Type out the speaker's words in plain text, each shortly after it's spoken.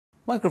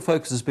Micro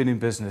Focus has been in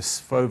business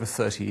for over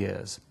 30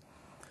 years.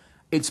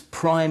 Its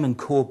prime and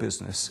core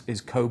business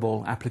is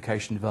COBOL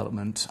application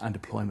development and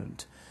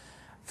deployment.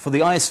 For the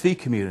ISV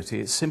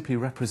community, it simply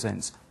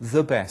represents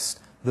the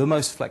best, the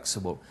most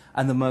flexible,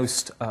 and the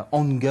most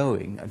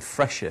ongoing and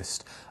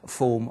freshest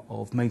form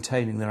of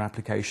maintaining their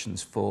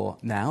applications for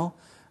now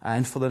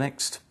and for the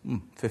next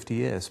 50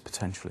 years,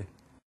 potentially.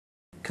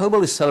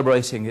 COBOL is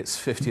celebrating its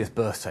 50th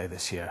birthday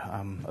this year,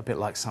 a bit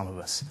like some of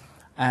us.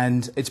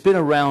 And it's been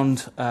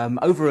around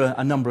over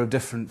a number of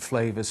different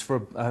flavours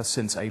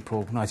since April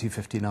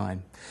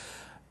 1959.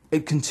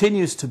 It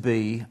continues to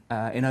be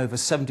in over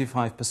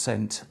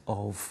 75%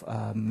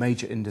 of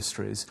major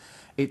industries.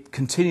 It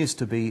continues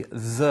to be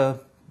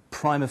the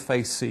prima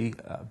facie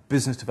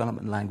business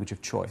development language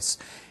of choice.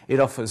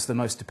 It offers the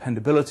most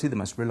dependability, the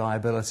most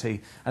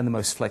reliability, and the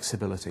most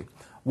flexibility.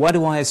 Why do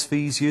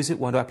ISVs use it?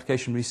 Why do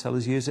application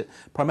resellers use it?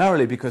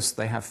 Primarily because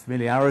they have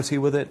familiarity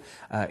with it.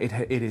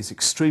 It is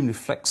extremely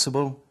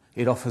flexible.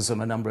 It offers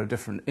them a number of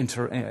different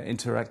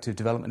interactive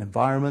development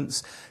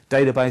environments,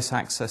 database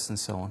access, and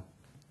so on.